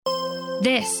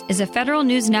This is a Federal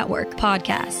News Network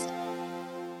podcast.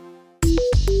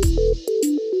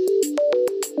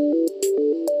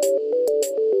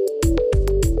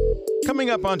 Coming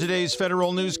up on today's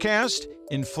Federal Newscast,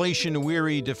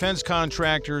 inflation-weary defense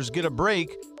contractors get a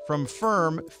break from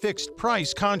firm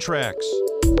fixed-price contracts.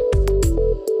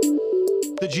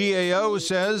 The GAO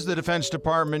says the Defense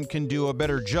Department can do a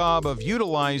better job of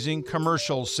utilizing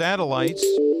commercial satellites.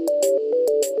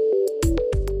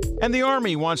 And the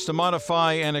Army wants to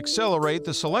modify and accelerate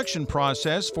the selection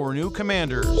process for new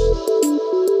commanders.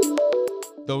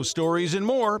 Those stories and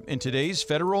more in today's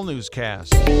Federal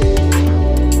Newscast.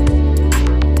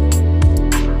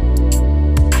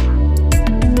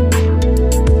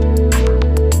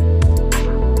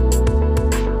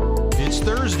 It's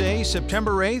Thursday,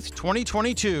 September 8th,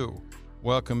 2022.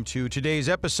 Welcome to today's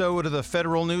episode of the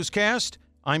Federal Newscast.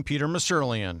 I'm Peter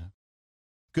Musurlian.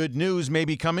 Good news may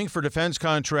be coming for defense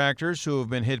contractors who have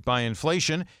been hit by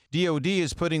inflation. DoD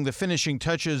is putting the finishing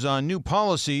touches on new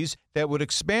policies that would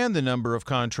expand the number of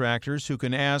contractors who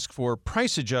can ask for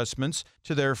price adjustments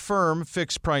to their firm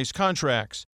fixed-price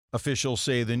contracts. Officials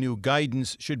say the new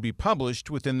guidance should be published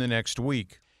within the next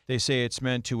week. They say it's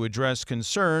meant to address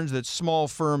concerns that small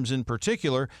firms in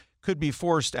particular could be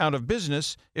forced out of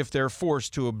business if they're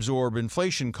forced to absorb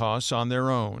inflation costs on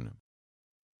their own.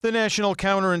 The National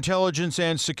Counterintelligence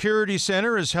and Security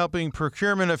Center is helping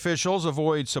procurement officials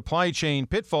avoid supply chain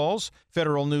pitfalls.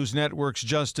 Federal News Network's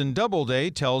Justin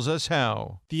Doubleday tells us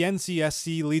how. The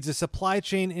NCSC leads a supply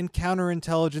chain and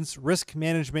counterintelligence risk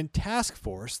management task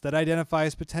force that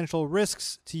identifies potential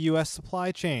risks to U.S.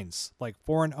 supply chains, like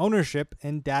foreign ownership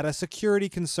and data security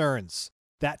concerns.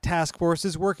 That task force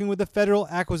is working with the Federal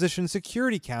Acquisition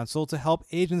Security Council to help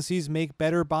agencies make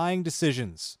better buying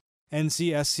decisions.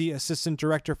 NCSC Assistant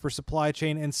Director for Supply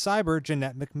Chain and Cyber,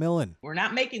 Jeanette McMillan. We're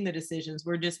not making the decisions.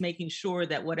 We're just making sure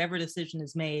that whatever decision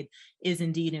is made is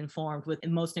indeed informed with the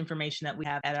most information that we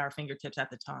have at our fingertips at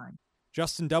the time.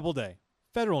 Justin Doubleday,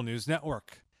 Federal News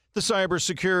Network. The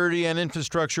Cybersecurity and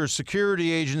Infrastructure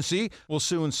Security Agency will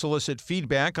soon solicit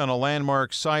feedback on a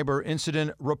landmark cyber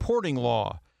incident reporting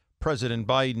law. President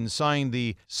Biden signed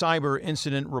the Cyber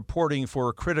Incident Reporting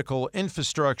for Critical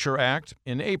Infrastructure Act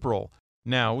in April.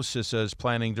 Now, CISA is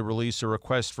planning to release a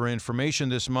request for information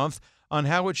this month on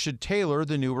how it should tailor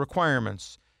the new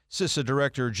requirements. CISA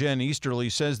Director Jen Easterly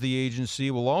says the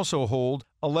agency will also hold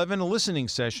 11 listening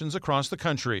sessions across the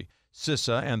country.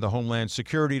 CISA and the Homeland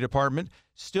Security Department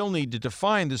still need to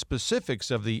define the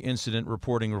specifics of the incident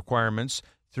reporting requirements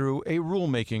through a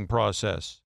rulemaking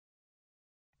process.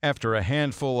 After a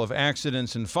handful of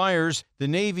accidents and fires, the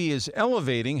Navy is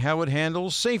elevating how it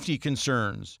handles safety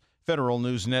concerns. Federal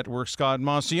News Network Scott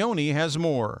Maucione has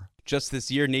more. Just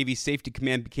this year, Navy Safety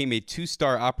Command became a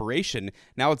 2-star operation.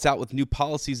 Now it's out with new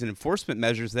policies and enforcement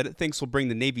measures that it thinks will bring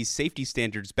the Navy's safety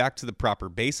standards back to the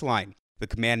proper baseline. The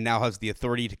command now has the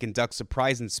authority to conduct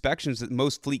surprise inspections at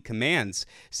most fleet commands.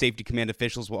 Safety Command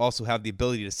officials will also have the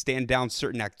ability to stand down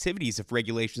certain activities if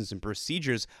regulations and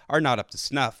procedures are not up to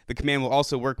snuff. The command will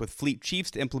also work with fleet chiefs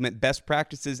to implement best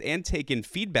practices and take in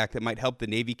feedback that might help the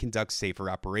Navy conduct safer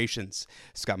operations.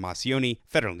 Scott Maucione,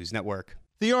 Federal News Network.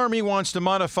 The Army wants to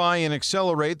modify and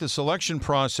accelerate the selection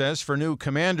process for new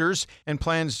commanders and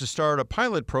plans to start a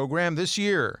pilot program this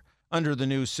year. Under the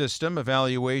new system,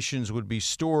 evaluations would be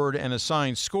stored and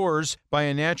assigned scores by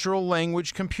a natural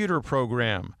language computer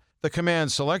program. The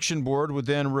Command Selection Board would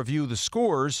then review the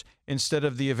scores instead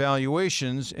of the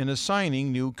evaluations in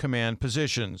assigning new command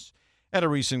positions. At a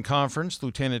recent conference,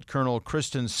 Lieutenant Colonel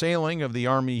Kristen Sailing of the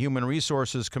Army Human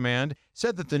Resources Command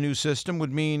said that the new system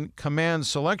would mean command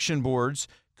selection boards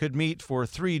could meet for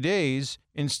 3 days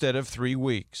instead of 3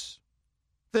 weeks.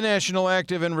 The National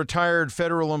Active and Retired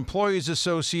Federal Employees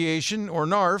Association, or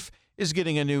NARF, is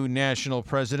getting a new national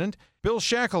president. Bill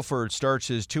Shackelford starts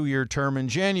his 2-year term in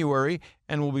January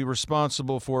and will be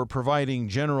responsible for providing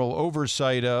general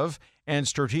oversight of and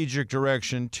strategic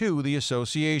direction to the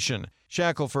association.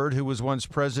 Shackelford, who was once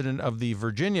president of the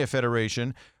Virginia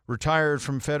Federation, retired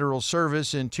from federal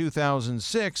service in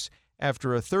 2006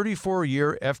 after a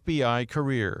 34-year FBI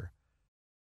career.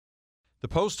 The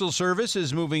Postal Service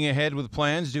is moving ahead with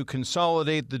plans to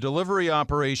consolidate the delivery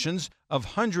operations of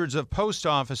hundreds of post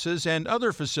offices and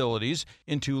other facilities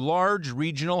into large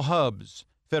regional hubs.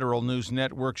 Federal News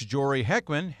Network's Jory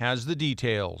Heckman has the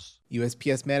details.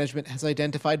 USPS management has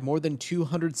identified more than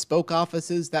 200 spoke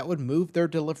offices that would move their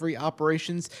delivery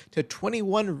operations to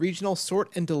 21 regional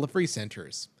sort and delivery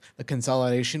centers. The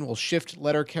consolidation will shift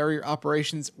letter carrier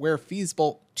operations where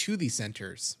feasible to these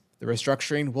centers. The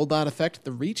restructuring will not affect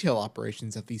the retail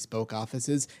operations of these spoke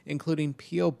offices, including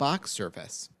P.O. Box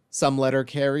service. Some letter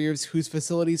carriers whose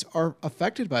facilities are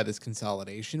affected by this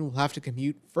consolidation will have to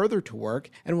commute further to work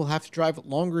and will have to drive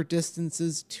longer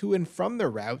distances to and from their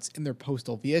routes in their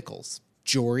postal vehicles.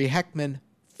 Jory Heckman,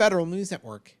 Federal News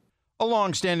Network. A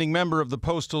long-standing member of the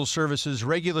Postal Service's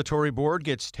Regulatory Board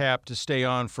gets tapped to stay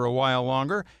on for a while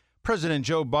longer. President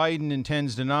Joe Biden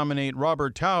intends to nominate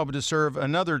Robert Taub to serve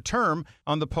another term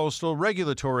on the Postal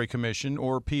Regulatory Commission,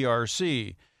 or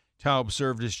PRC. Taub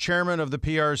served as chairman of the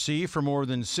PRC for more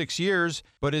than 6 years,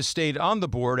 but has stayed on the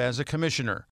board as a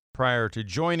commissioner. Prior to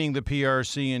joining the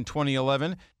PRC in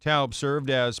 2011, Taub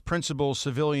served as principal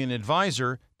civilian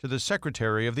advisor to the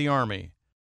Secretary of the Army.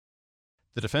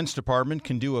 The Defense Department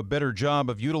can do a better job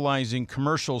of utilizing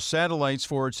commercial satellites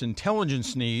for its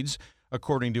intelligence needs,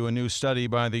 according to a new study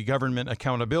by the Government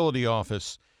Accountability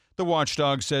Office. The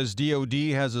watchdog says DoD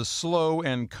has a slow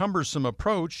and cumbersome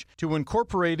approach to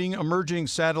incorporating emerging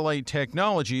satellite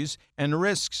technologies and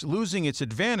risks losing its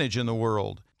advantage in the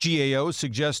world. GAO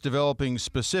suggests developing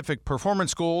specific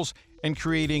performance goals and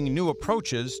creating new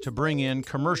approaches to bring in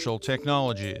commercial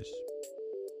technologies.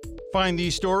 Find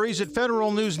these stories at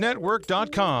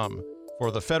federalnewsnetwork.com.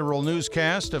 For the Federal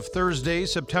Newscast of Thursday,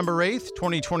 September 8th,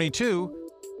 2022,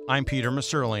 I'm Peter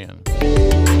Musurlian.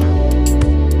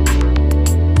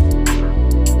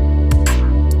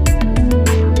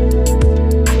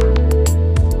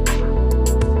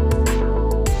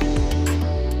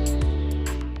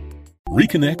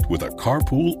 Reconnect with a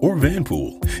carpool or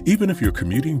vanpool. Even if you're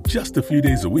commuting just a few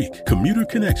days a week, Commuter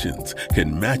Connections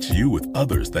can match you with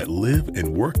others that live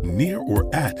and work near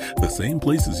or at the same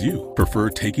place as you. Prefer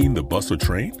taking the bus or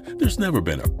train? There's never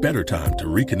been a better time to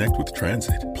reconnect with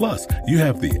transit. Plus, you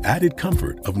have the added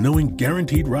comfort of knowing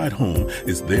Guaranteed Ride Home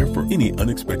is there for any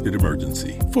unexpected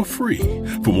emergency for free.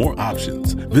 For more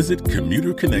options, visit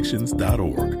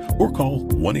commuterconnections.org or call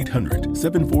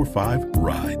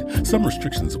 1-800-745-RIDE. Some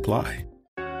restrictions apply.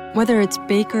 Whether it's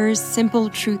Baker's Simple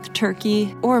Truth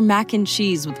Turkey or mac and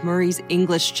cheese with Murray's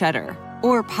English Cheddar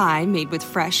or pie made with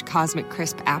fresh Cosmic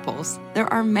Crisp apples, there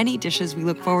are many dishes we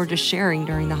look forward to sharing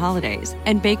during the holidays.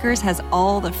 And Baker's has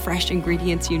all the fresh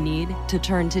ingredients you need to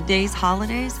turn today's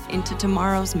holidays into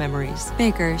tomorrow's memories.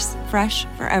 Baker's, fresh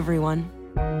for everyone.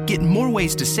 Get more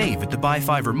ways to save at the Buy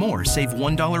 5 or More Save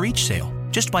 $1 each sale.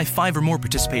 Just buy 5 or more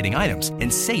participating items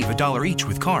and save $1 each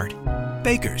with card.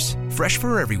 Baker's, fresh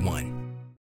for everyone.